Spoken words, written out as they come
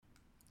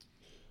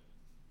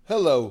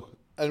Hello,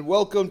 and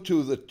welcome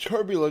to the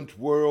turbulent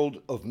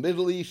world of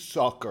Middle East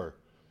soccer,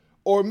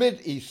 or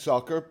Mid-East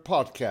Soccer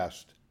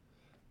podcast.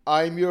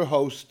 I'm your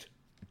host,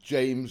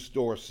 James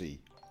Dorsey.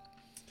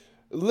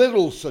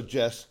 Little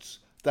suggests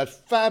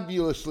that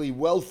fabulously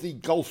wealthy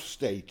Gulf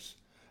states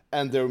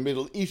and their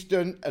Middle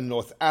Eastern and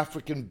North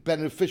African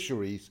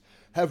beneficiaries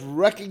have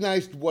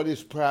recognized what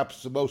is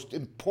perhaps the most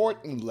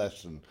important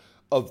lesson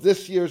of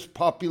this year's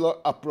popular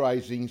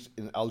uprisings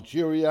in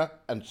Algeria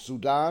and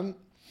Sudan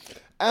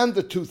and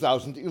the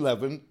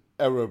 2011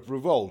 Arab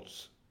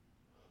revolts.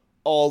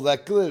 All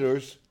that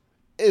glitters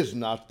is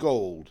not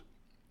gold.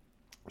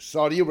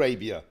 Saudi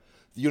Arabia,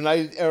 the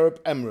United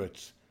Arab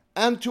Emirates,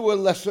 and to a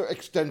lesser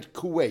extent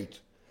Kuwait,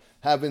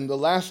 have in the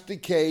last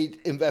decade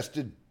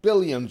invested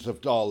billions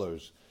of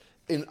dollars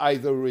in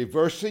either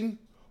reversing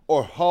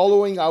or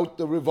hollowing out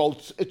the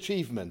revolt's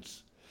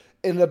achievements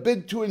in a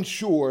bid to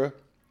ensure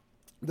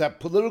that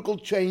political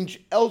change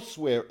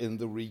elsewhere in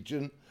the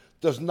region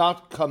does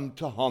not come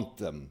to haunt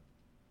them.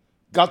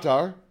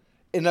 Qatar,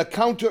 in a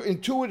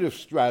counterintuitive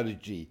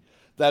strategy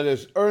that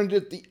has earned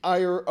it the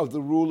ire of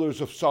the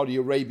rulers of Saudi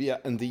Arabia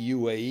and the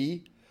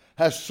UAE,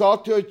 has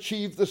sought to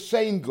achieve the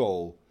same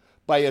goal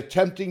by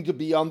attempting to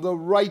be on the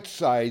right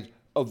side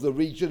of the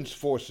region's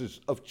forces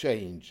of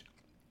change.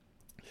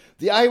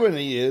 The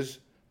irony is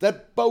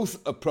that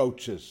both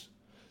approaches,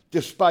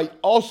 despite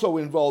also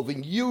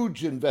involving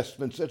huge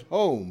investments at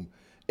home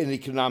in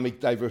economic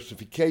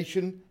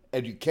diversification,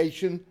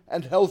 education,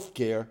 and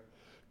healthcare,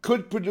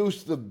 could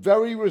produce the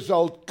very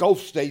result Gulf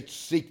states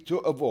seek to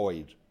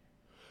avoid: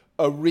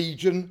 a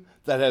region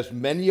that has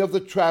many of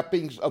the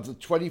trappings of the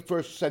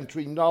 21st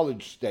century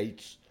knowledge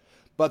states,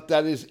 but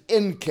that is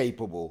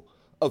incapable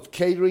of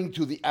catering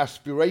to the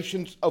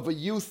aspirations of a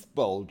youth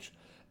bulge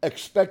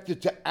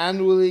expected to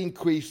annually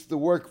increase the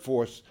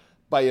workforce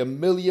by 1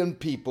 million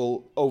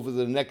people over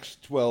the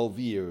next 12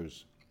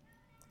 years.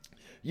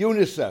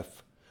 UNICEF,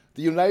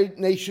 the United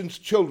Nations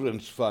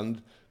Children's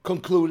Fund,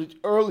 concluded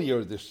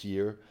earlier this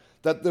year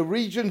that the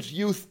region's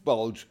youth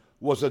bulge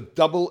was a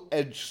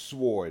double-edged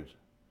sword.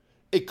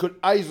 It could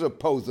either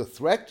pose a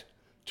threat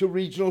to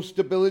regional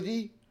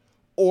stability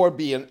or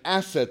be an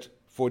asset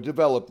for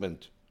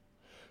development.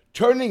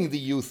 Turning the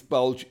youth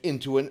bulge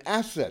into an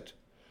asset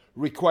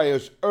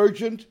requires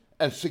urgent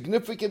and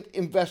significant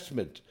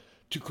investment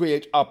to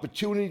create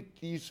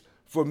opportunities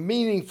for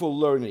meaningful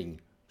learning,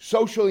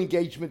 social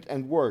engagement,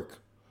 and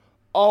work,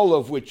 all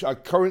of which are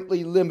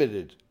currently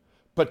limited,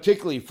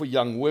 particularly for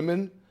young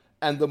women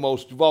and the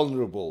most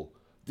vulnerable,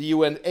 the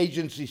UN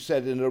agency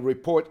said in a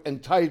report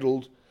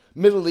entitled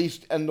Middle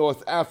East and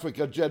North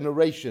Africa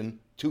Generation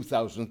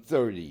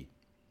 2030.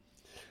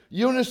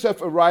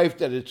 UNICEF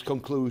arrived at its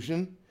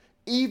conclusion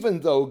even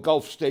though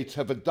Gulf states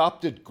have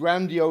adopted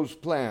grandiose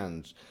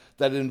plans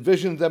that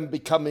envision them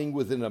becoming,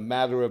 within a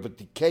matter of a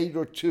decade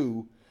or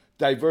two,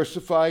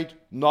 diversified,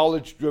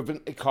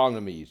 knowledge-driven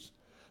economies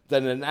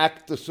that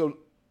enact the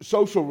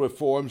social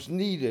reforms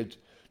needed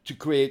to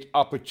create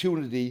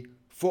opportunity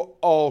for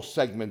all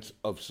segments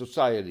of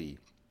society.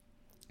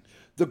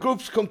 The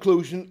group's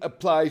conclusion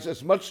applies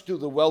as much to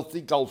the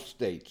wealthy Gulf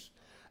states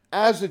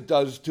as it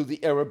does to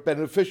the Arab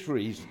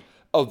beneficiaries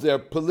of their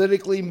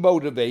politically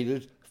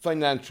motivated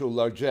financial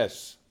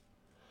largesse.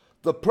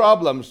 The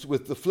problems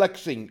with the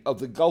flexing of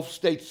the Gulf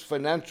states'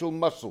 financial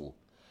muscle,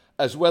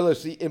 as well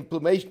as the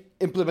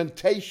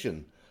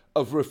implementation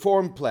of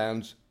reform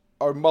plans,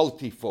 are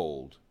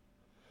multifold.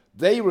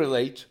 They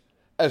relate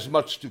as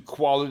much to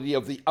quality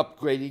of the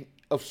upgrading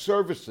of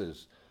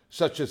services,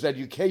 such as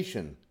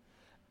education,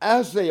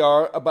 as they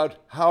are about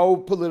how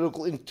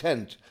political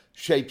intent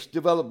shapes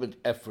development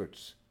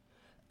efforts,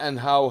 and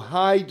how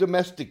high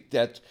domestic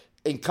debt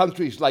in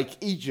countries like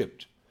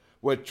Egypt,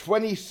 where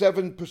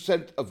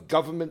 27% of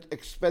government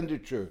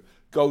expenditure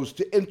goes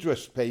to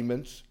interest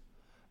payments,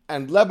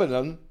 and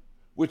Lebanon,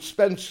 which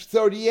spends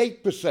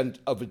 38%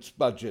 of its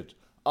budget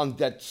on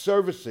debt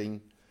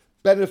servicing,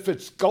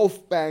 benefits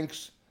Gulf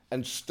banks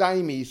and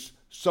stymies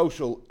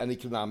social and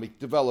economic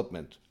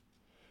development.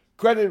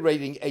 Credit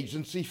rating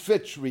agency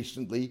Fitch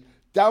recently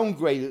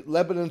downgraded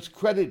Lebanon's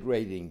credit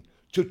rating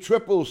to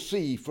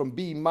CCC from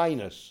B-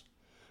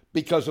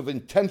 because of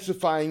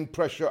intensifying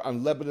pressure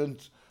on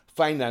Lebanon's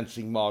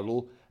financing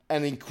model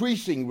and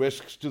increasing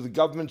risks to the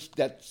government's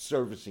debt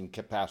servicing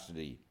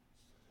capacity.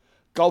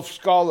 Gulf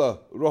scholar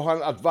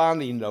Rohan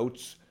Advani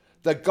notes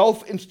that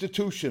Gulf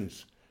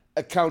institutions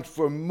account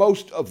for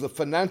most of the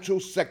financial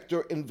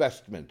sector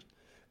investment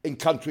in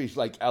countries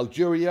like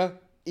Algeria,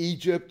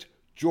 Egypt,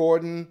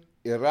 Jordan,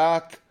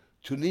 Iraq,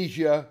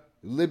 Tunisia,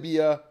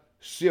 Libya,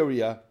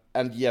 Syria,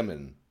 and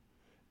Yemen.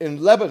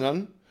 In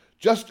Lebanon,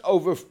 just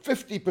over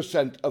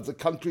 50% of the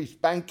country's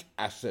bank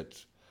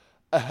assets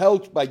are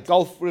held by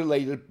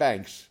Gulf-related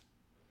banks.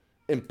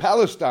 In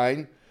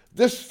Palestine,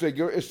 this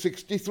figure is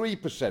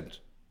 63%.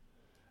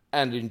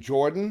 And in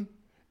Jordan,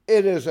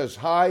 it is as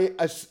high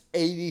as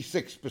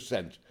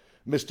 86%,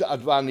 Mr.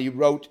 Advani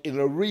wrote in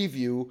a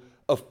review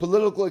of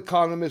political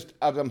economist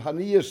Adam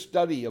Hania's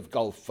study of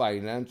Gulf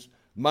finance,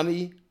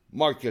 money,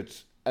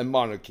 markets, and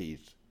monarchies.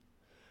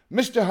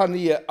 Mr.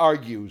 Hania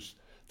argues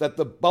that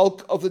the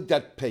bulk of the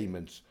debt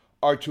payments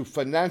are to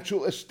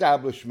financial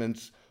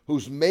establishments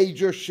whose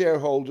major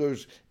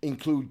shareholders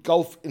include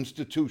Gulf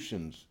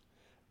institutions,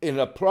 in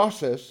a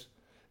process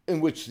in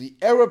which the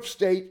Arab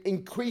state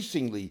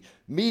increasingly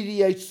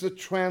mediates the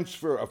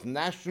transfer of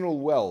national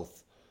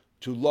wealth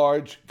to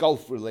large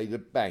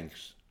Gulf-related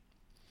banks.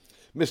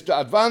 Mr.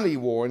 Advani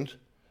warned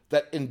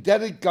that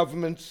indebted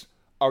governments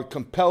are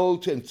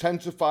compelled to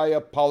intensify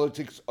a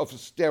politics of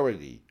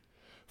austerity,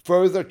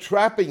 further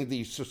trapping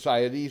these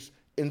societies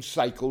in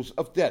cycles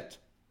of debt.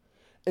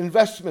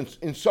 Investments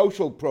in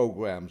social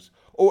programs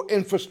or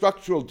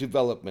infrastructural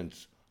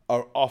developments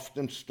are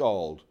often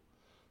stalled.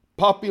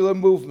 Popular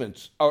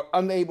movements are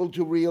unable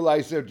to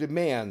realize their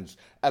demands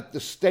at the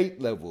state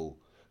level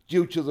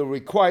due to the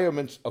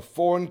requirements of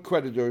foreign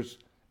creditors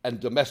and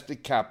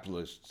domestic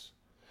capitalists.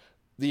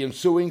 The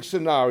ensuing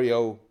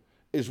scenario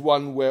is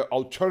one where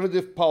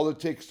alternative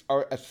politics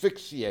are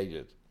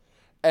asphyxiated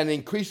and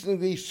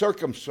increasingly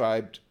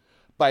circumscribed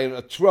by an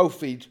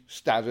atrophied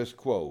status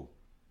quo.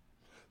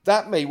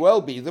 That may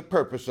well be the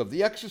purpose of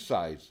the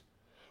exercise,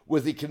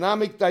 with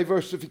economic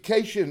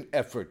diversification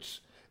efforts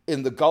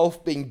in the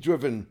Gulf being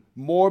driven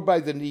more by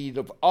the need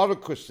of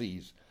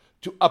autocracies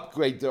to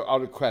upgrade their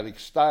autocratic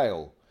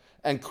style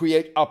and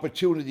create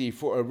opportunity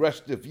for a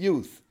restive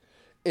youth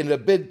in a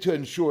bid to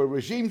ensure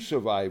regime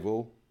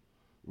survival,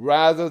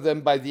 rather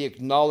than by the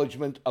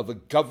acknowledgement of a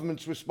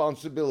government's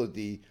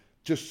responsibility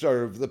to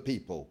serve the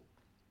people.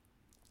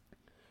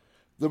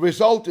 The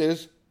result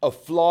is a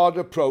flawed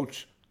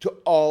approach to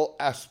all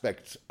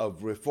aspects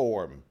of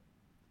reform.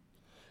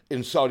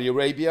 In Saudi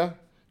Arabia,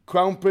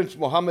 Crown Prince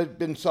Mohammed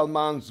bin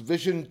Salman's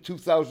Vision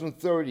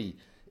 2030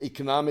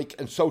 economic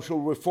and social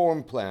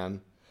reform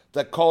plan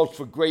that calls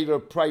for greater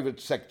private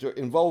sector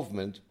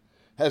involvement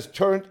has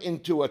turned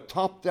into a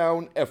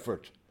top-down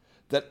effort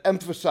that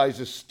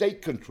emphasizes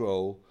state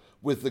control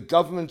with the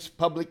government's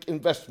Public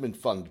Investment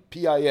Fund,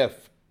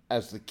 PIF,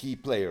 as the key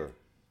player.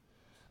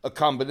 A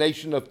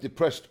combination of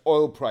depressed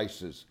oil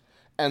prices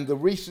and the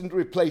recent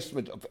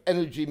replacement of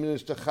Energy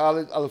Minister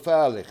Khalid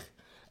Al-Falih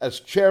as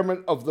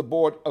chairman of the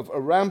board of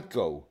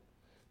Aramco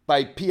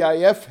by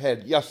PIF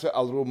head Yasser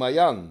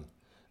Al-Rumayyan,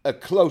 a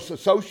close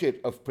associate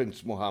of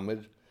Prince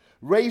Mohammed,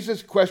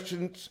 raises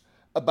questions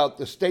about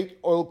the state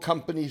oil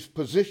company's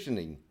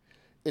positioning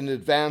in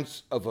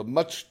advance of a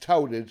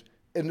much-touted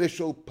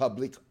initial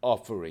public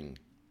offering.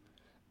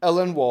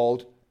 Ellen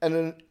Wald,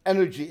 an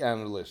energy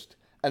analyst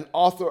and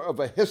author of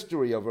A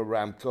History of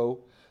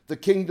Aramco, the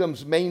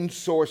kingdom's main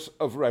source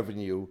of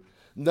revenue,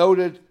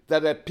 noted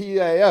that at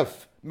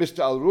PIF, Mr.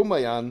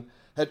 Al-Rumayyan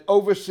had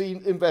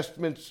overseen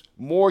investments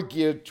more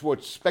geared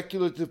towards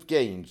speculative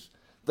gains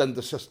than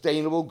the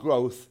sustainable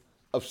growth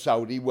of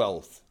Saudi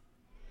wealth.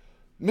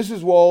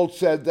 Mrs. Wald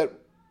said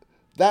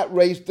that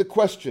raised the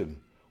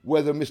question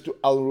whether Mr.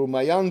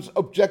 Al-Rumayyan's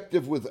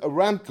objective with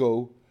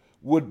Aramco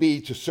would be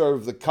to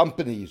serve the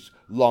company's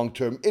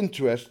long-term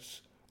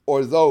interests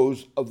or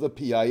those of the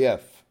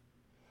PIF.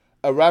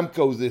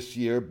 Aramco this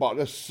year bought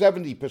a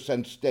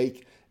 70%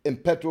 stake in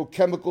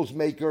petrochemicals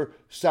maker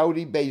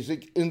Saudi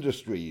Basic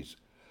Industries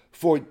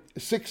for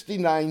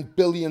 $69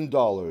 billion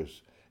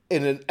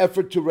in an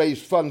effort to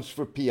raise funds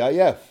for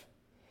PIF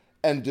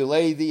and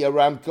delay the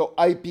Aramco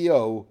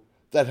IPO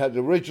that had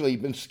originally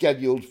been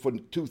scheduled for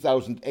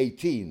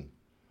 2018,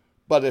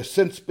 but has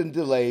since been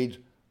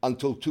delayed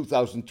until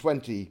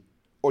 2020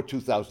 or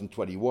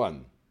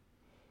 2021.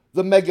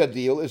 The mega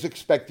deal is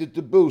expected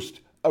to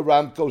boost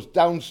Aramco's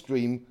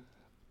downstream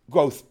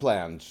growth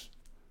plans.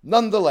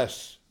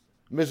 Nonetheless,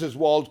 Mrs.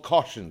 Wald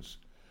cautions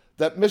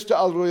that Mr.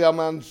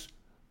 Al-Rumayyan's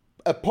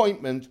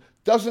appointment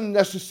doesn't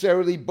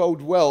necessarily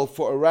bode well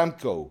for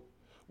Aramco,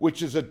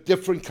 which is a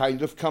different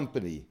kind of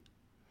company.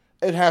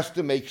 It has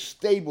to make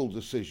stable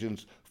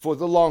decisions for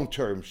the long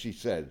term, she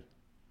said.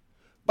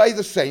 By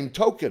the same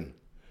token,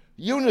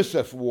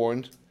 UNICEF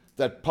warned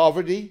that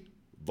poverty,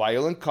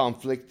 violent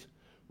conflict,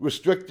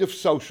 restrictive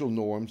social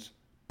norms,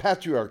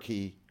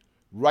 patriarchy,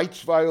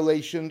 rights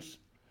violations,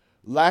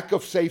 lack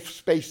of safe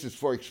spaces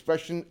for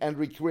expression and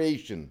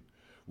recreation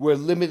were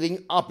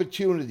limiting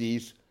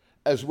opportunities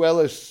as well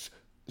as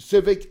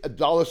civic,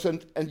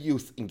 adolescent, and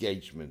youth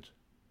engagement.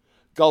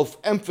 Gulf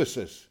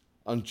emphasis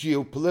on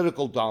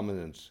geopolitical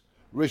dominance,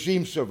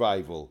 regime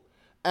survival,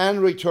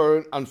 and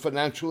return on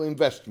financial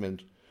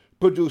investment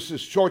produces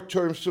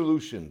short-term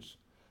solutions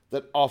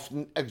that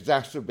often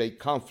exacerbate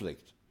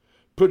conflict,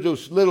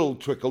 produce little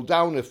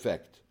trickle-down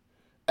effect,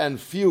 and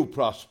few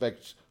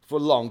prospects for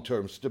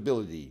long-term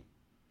stability.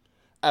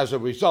 As a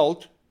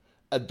result,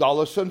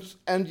 adolescents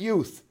and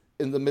youth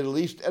in the Middle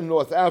East and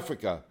North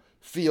Africa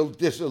feel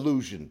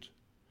disillusioned,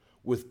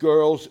 with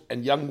girls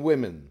and young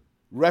women,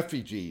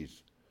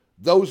 refugees,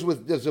 those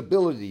with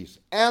disabilities,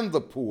 and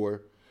the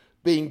poor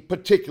being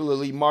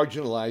particularly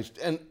marginalized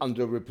and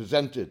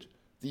underrepresented,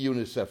 the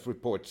UNICEF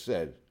report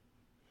said.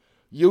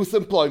 Youth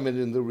employment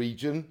in the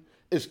region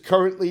is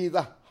currently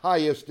the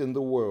highest in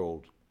the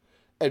world.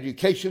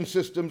 Education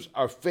systems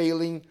are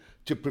failing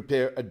to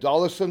prepare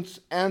adolescents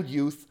and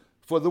youth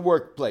for the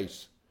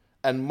workplace,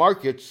 and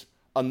markets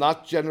on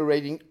not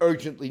generating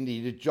urgently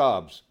needed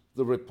jobs,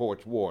 the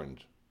report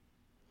warned.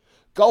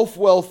 Gulf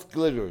wealth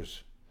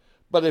glitters,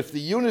 but if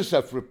the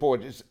UNICEF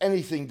report is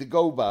anything to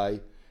go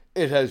by,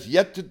 it has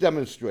yet to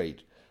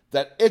demonstrate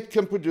that it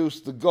can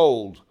produce the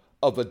gold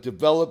of a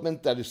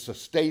development that is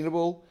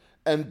sustainable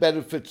and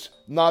benefits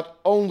not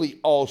only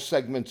all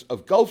segments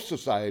of Gulf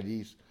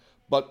societies,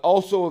 but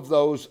also of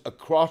those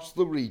across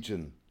the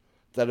region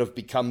that have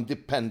become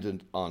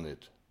dependent on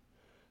it.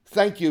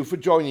 Thank you for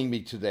joining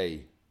me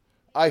today.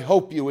 I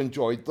hope you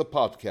enjoyed the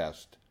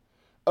podcast.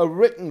 A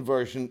written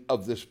version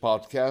of this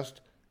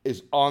podcast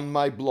is on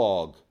my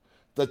blog,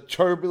 The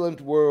Turbulent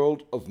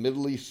World of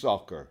Middle East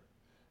Soccer,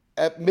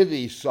 at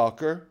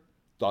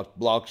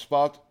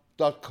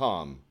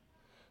mideastsoccer.blogspot.com.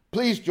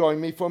 Please join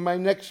me for my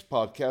next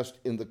podcast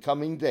in the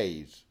coming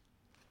days.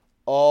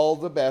 All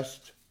the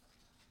best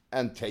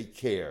and take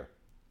care.